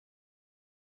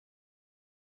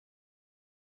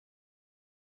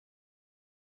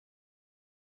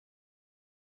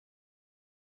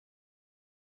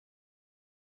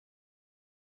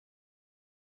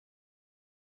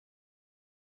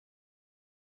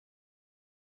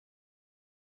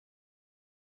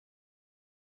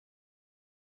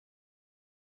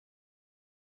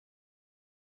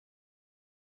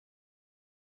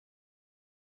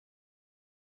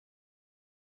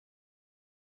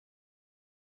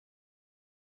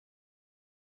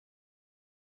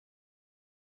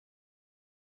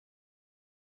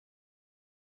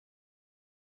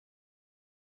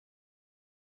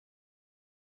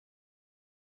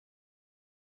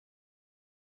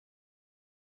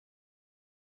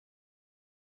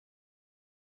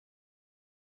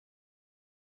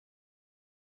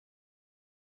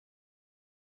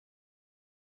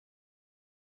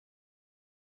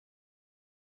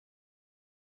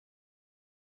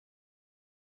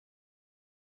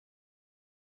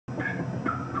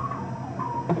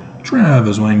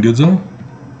Travis Wayne Goodsell.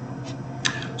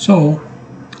 So,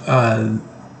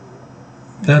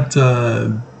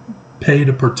 that pay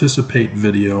to participate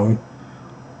video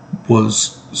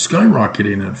was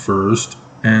skyrocketing at first,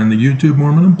 and the YouTube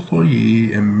Mormon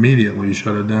employee immediately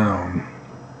shut it down.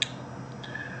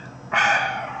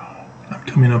 I'm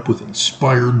coming up with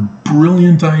inspired,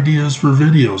 brilliant ideas for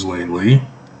videos lately.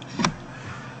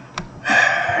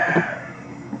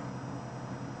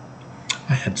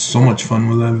 I had so much fun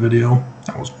with that video.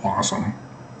 That was awesome.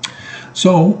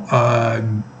 So,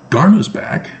 Garna's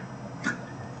back.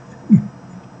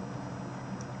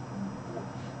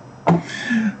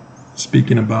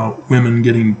 Speaking about women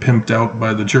getting pimped out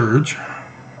by the church,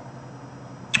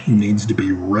 needs to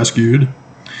be rescued.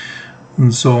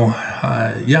 And so,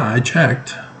 yeah, I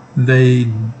checked.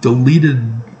 They deleted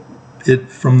it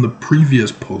from the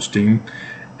previous posting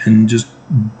and just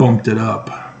bumped it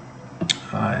up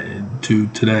to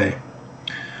today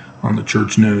on the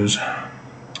church news.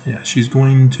 Yeah, she's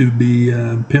going to be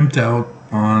pimped out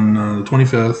on the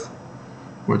 25th,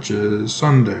 which is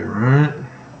Sunday, right?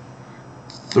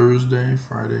 Thursday,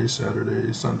 Friday,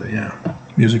 Saturday, Sunday, yeah.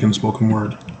 Music and spoken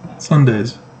word.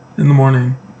 Sundays in the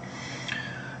morning.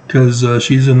 Because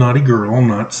she's a naughty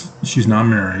girl, she's not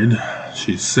married,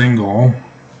 she's single,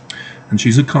 and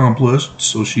she's accomplished,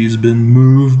 so she's been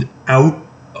moved out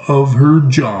of her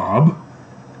job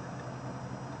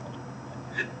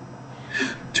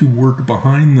to work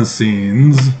behind the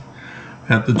scenes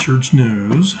at the church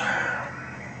news.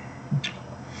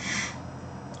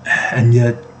 And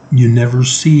yet you never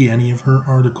see any of her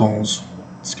articles.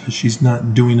 It's because she's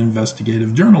not doing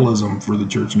investigative journalism for the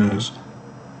church news.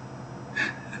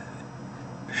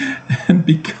 And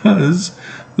because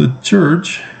the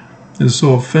church is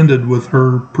so offended with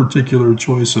her particular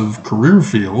choice of career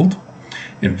field,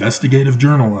 investigative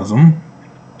journalism,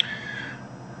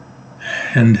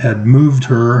 and had moved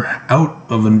her out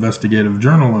of investigative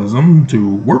journalism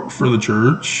to work for the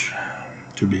church,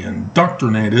 to be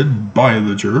indoctrinated by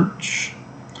the church,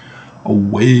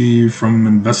 away from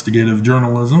investigative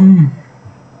journalism,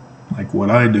 like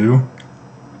what I do.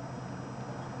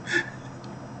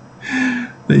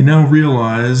 They now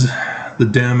realize the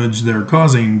damage they're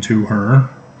causing to her,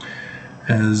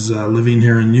 as living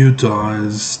here in Utah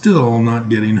is still not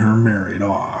getting her married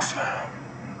off.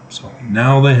 So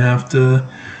now they have to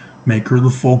make her the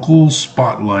focal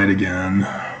spotlight again.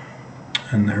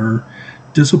 And they're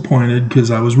disappointed because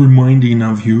I was reminding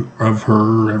of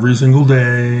her every single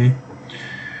day.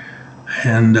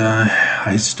 And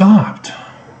I stopped.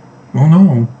 Oh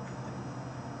no.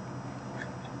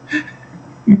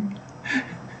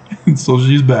 And so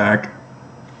she's back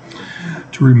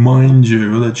to remind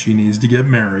you that she needs to get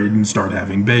married and start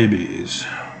having babies.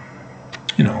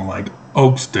 You know, like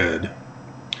Oaks did.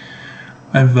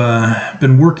 I've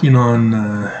been working on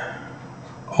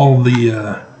all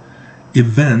the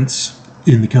events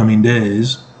in the coming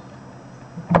days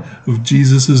of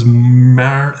Jesus's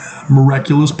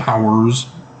miraculous powers,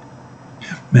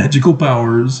 magical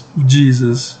powers of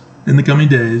Jesus in the coming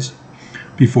days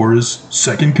before his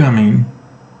second coming.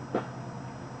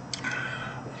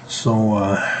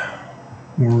 So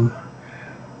we're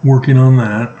working on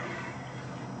that.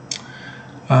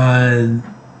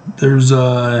 There's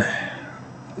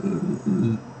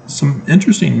some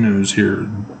interesting news here.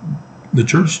 The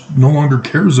church no longer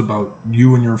cares about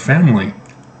you and your family.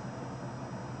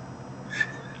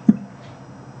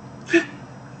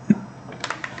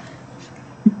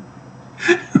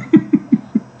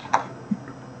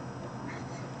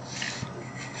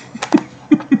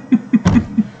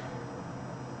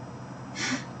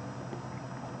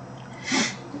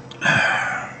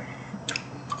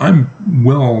 I'm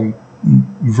well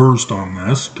versed on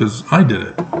this because I did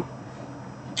it.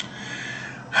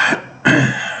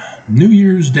 New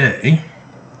Year's Day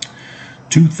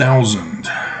 2000,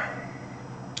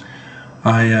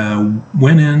 I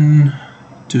went in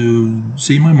to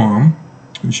see my mom,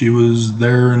 and she was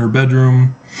there in her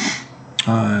bedroom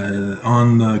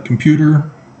on the computer,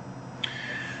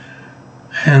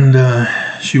 and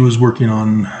she was working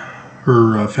on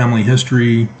her family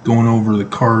history, going over the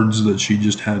cards that she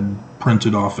just had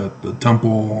printed off at the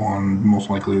temple on most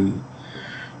likely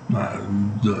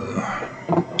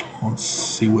let's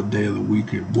see what day of the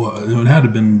week it was. It had to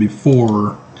have been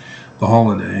before the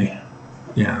holiday.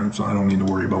 Yeah, so I don't need to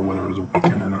worry about whether it was a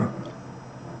weekend or not.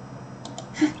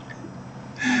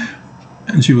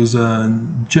 And she was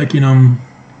checking them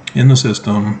in the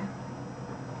system.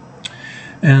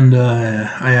 And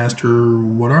I asked her,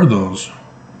 what are those?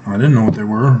 I didn't know what they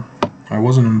were. I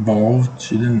wasn't involved.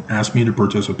 She didn't ask me to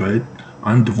participate.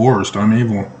 I'm divorced. I'm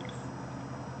evil.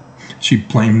 She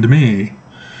blamed me.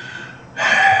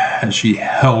 as she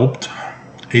helped,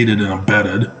 aided and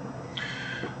abetted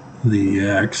the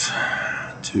ex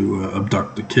to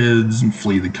abduct the kids and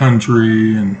flee the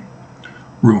country and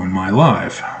ruin my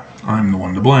life. I'm the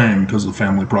one to blame because the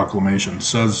family proclamation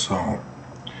says so.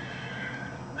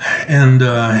 And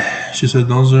she said,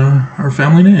 those are our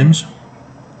family names.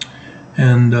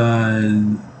 And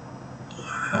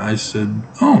I said,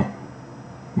 oh,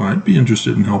 well, I'd be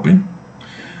interested in helping.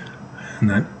 And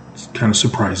that's kind of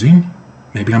surprising.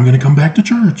 Maybe I'm going to come back to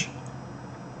church.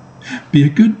 Be a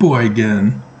good boy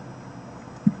again.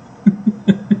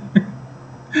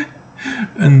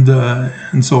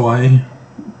 And so I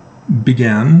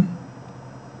began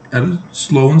at a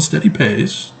slow and steady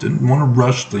pace. Didn't want to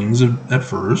rush things at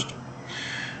first.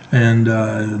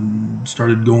 And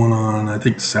started going on, I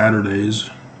think, Saturdays.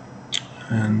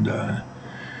 And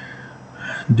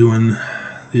doing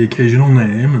the occasional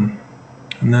name.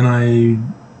 And then I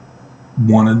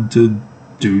wanted to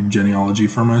do genealogy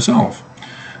for myself.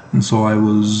 And so I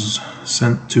was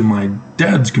sent to my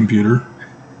dad's computer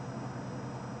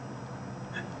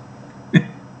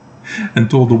and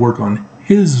told to work on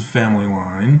his family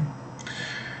line.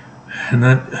 And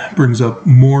that brings up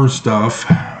more stuff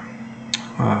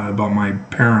about my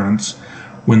parents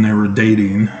when they were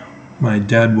dating. My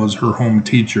dad was her home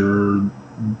teacher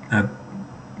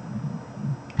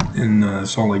in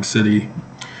Salt Lake City.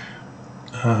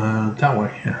 That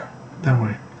way, yeah, that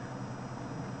way.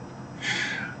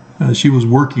 She was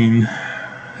working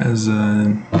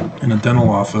in a dental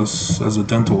office as a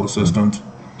dental assistant,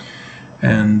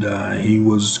 and he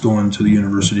was going to the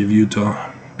University of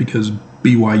Utah because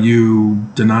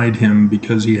BYU denied him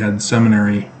because he had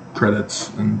seminary credits,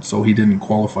 and so he didn't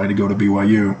qualify to go to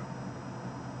BYU.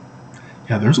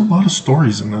 Yeah, there's a lot of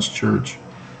stories in this church.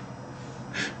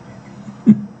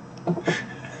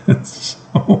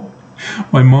 So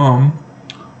my mom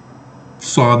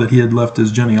saw that he had left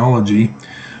his genealogy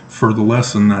for the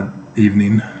lesson that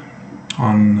evening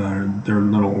on their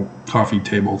little coffee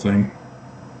table thing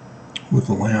with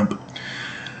the lamp.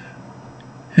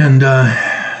 And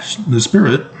the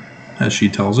spirit, as she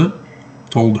tells it,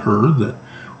 told her that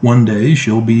one day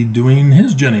she'll be doing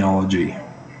his genealogy.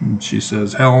 And she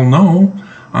says, hell no,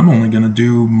 I'm only going to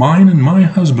do mine and my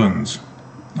husband's.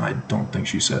 I don't think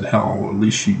she said hell, or at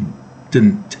least she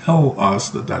didn't tell us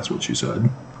that that's what she said.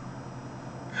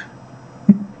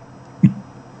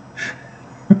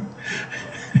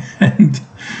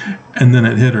 And then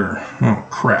it hit her. Oh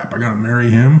crap, I gotta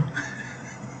marry him?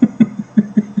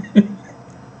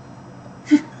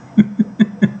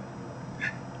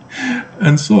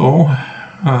 And so,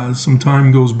 some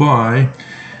time goes by.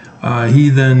 He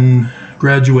then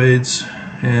graduates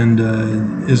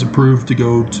and is approved to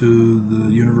go to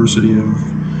the University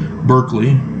of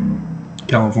Berkeley,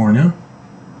 California.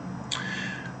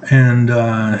 And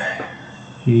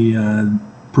he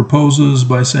proposes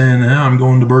by saying, hey, I'm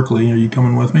going to Berkeley. Are you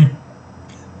coming with me?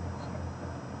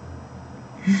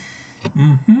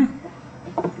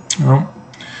 Well,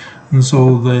 and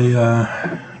so they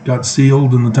got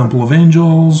sealed in the Temple of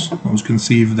Angels. I was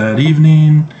conceived that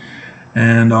evening.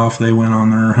 And off they went on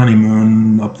their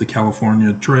honeymoon up the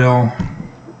California Trail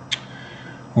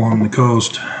along the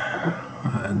coast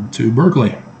to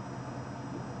Berkeley.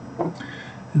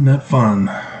 Isn't that fun?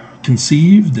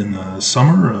 Conceived in the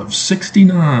summer of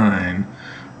 '69.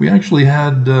 We actually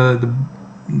had the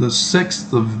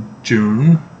 6th of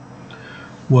June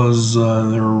was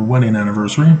their wedding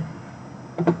anniversary.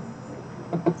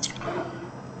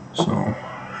 So,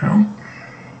 yeah.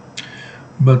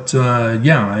 But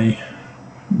yeah, I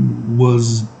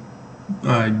was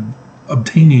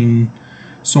obtaining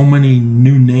so many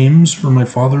new names for my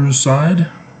father's side.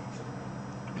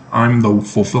 I'm the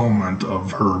fulfillment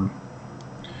of her.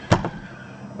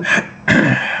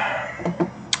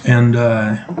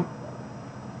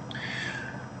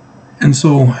 And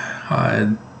so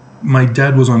my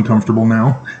dad was uncomfortable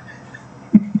now.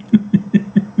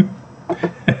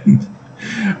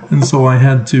 and so I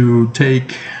had to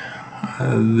take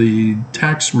the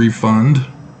tax refund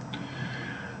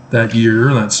that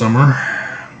year, that summer,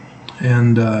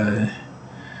 and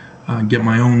get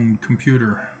my own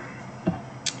computer.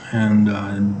 And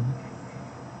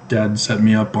Dad set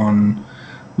me up on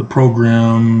the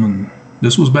program, and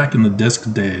this was back in the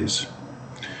disk days,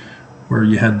 where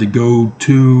you had to go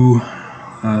to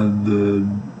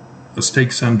a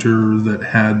stake center that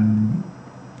had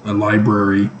a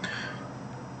library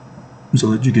so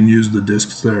that you can use the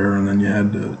disks there, and then you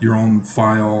had your own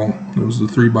file. It was the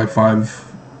 3x5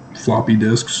 floppy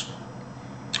disks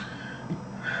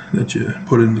that you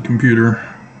put in the computer.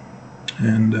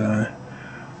 And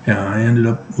yeah, I ended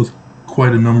up with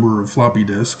quite a number of floppy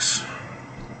disks,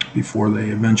 before they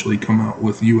eventually come out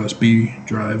with USB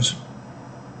drives.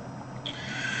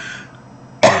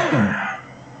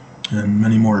 And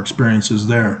many more experiences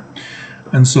there.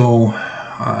 And so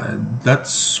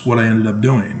that's what I ended up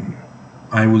doing.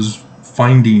 I was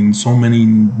finding so many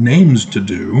names to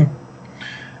do,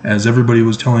 as everybody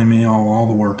was telling me, oh, all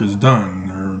the work is done,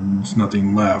 there's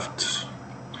nothing left.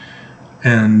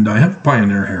 And I have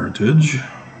pioneer heritage,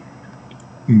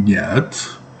 yet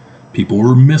people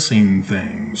were missing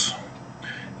things.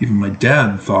 Even my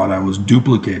dad thought I was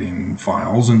duplicating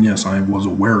files, and yes, I was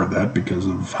aware of that because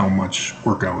of how much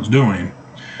work I was doing.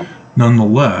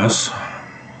 Nonetheless,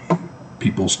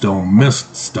 people still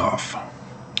missed stuff,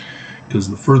 because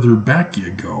the further back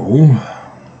you go,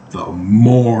 the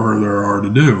more there are to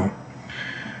do.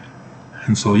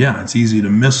 And so yeah, it's easy to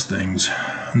miss things.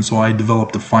 And so I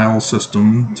developed a file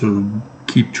system to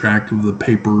keep track of the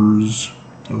papers,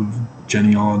 of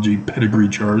genealogy pedigree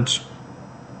charts.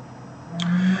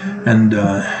 And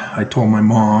I told my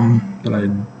mom that I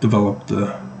developed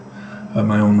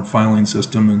my own filing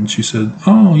system, and she said,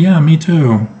 oh yeah, me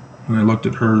too. And I looked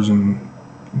at hers and,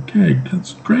 okay,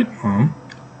 that's great, Mom.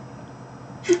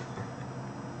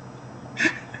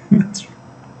 That's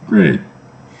great.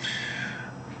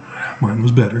 Mine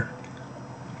was better.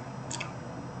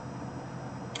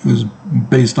 It was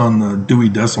based on the Dewey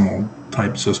Decimal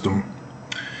type system,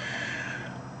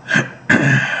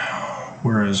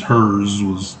 whereas hers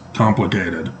was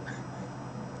complicated.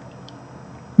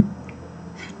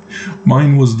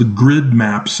 Mine was the grid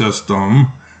map system.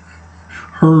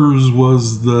 Hers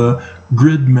was the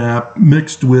grid map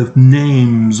mixed with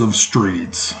names of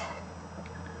streets.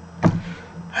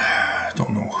 I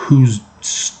don't know whose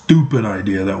stupid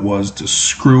idea that was to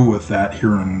screw with that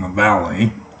here in the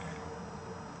valley.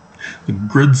 The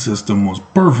grid system was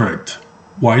perfect.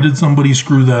 Why did somebody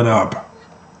screw that up?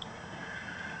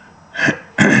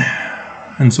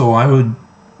 And so I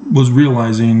was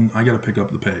realizing I got to pick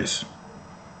up the pace.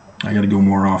 I got to go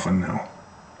more often now.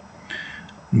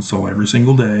 And so every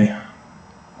single day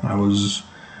I was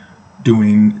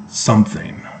doing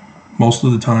something. Most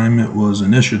of the time it was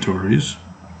initiatories.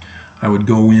 I would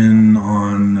go in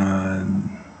on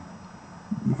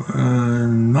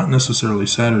not necessarily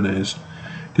Saturdays,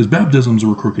 because baptisms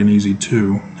were quick and easy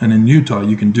too. And in Utah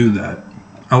you can do that.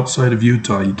 Outside of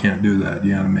Utah you can't do that.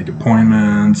 You have to make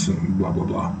appointments and blah blah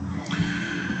blah.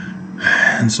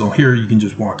 And so here you can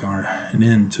just walk on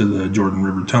into the Jordan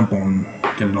River Temple and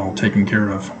get it all taken care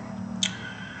of.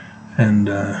 And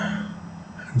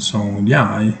so yeah,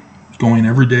 I was going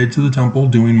every day to the temple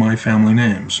doing my family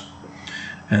names.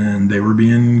 And they were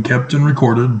being kept and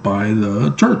recorded by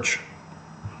the church.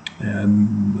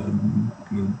 And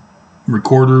the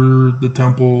recorder at the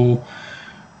temple,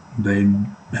 they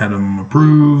had them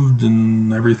approved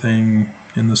and everything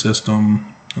in the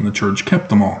system, and the church kept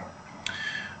them all.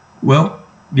 Well,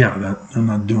 yeah, I'm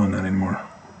not doing that anymore.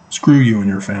 Screw you and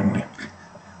your family.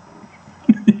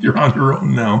 You're on your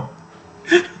own now.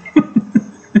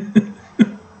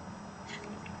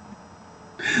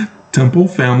 Temple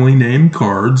family name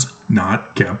cards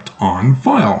not kept on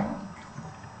file,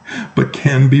 but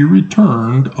can be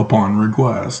returned upon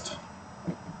request.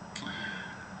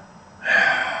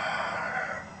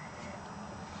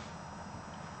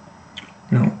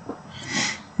 You know,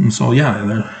 and so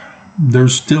yeah, they're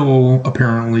still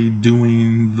apparently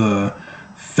doing the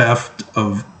theft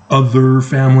of other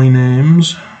family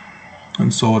names.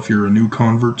 And so if you're a new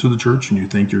convert to the church and you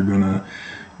think you're gonna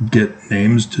get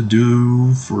names to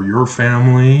do for your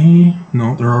family,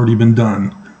 no, they're already been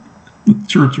done. The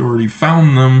church already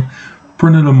found them,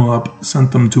 printed them up,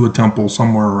 sent them to a temple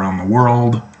somewhere around the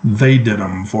world. They did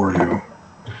them for you.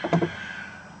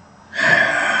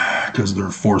 Because they're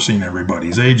forcing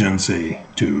everybody's agency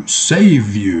to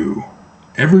save you.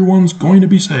 Everyone's going to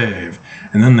be saved.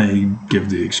 And then they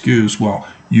give the excuse, well,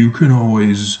 you can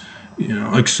always,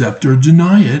 accept or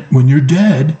deny it when you're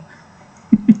dead.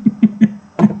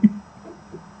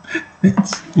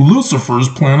 It's Lucifer's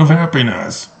plan of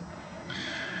happiness.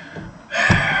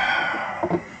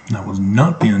 That was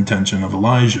not the intention of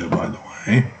Elijah, by the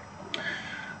way.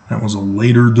 That was a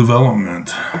later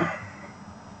development.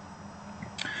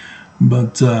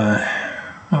 But,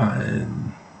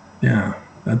 yeah,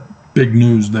 that big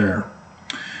news there.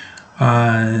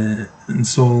 And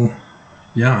so,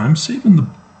 yeah, I'm saving the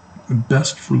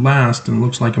best for last, and it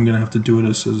looks like I'm going to have to do it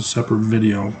as a separate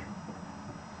video.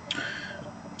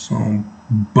 So,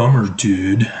 bummer,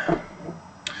 dude.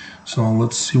 So,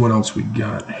 let's see what else we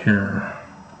got here.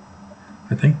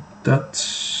 I think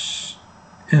that's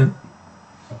it.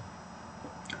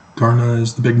 Garna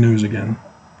is the big news again.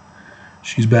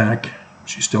 She's back.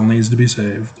 She still needs to be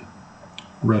saved.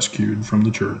 rescued from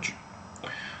the church.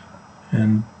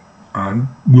 And I'm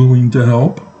willing to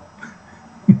help.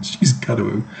 She's got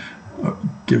to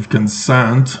give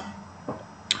consent.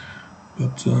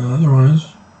 But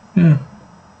otherwise, yeah.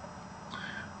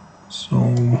 So,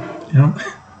 yeah.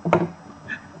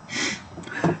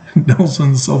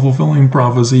 Nelson's self-fulfilling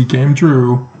prophecy came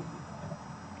true.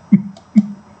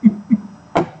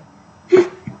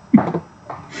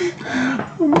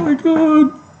 Oh my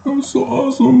God, that was so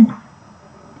awesome.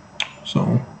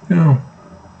 So, yeah.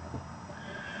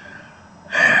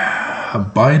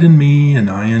 Abide in me and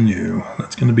I in you.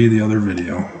 That's going to be the other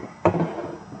video.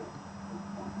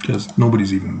 Because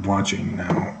nobody's even watching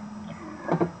now.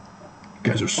 You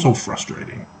guys are so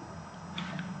frustrating.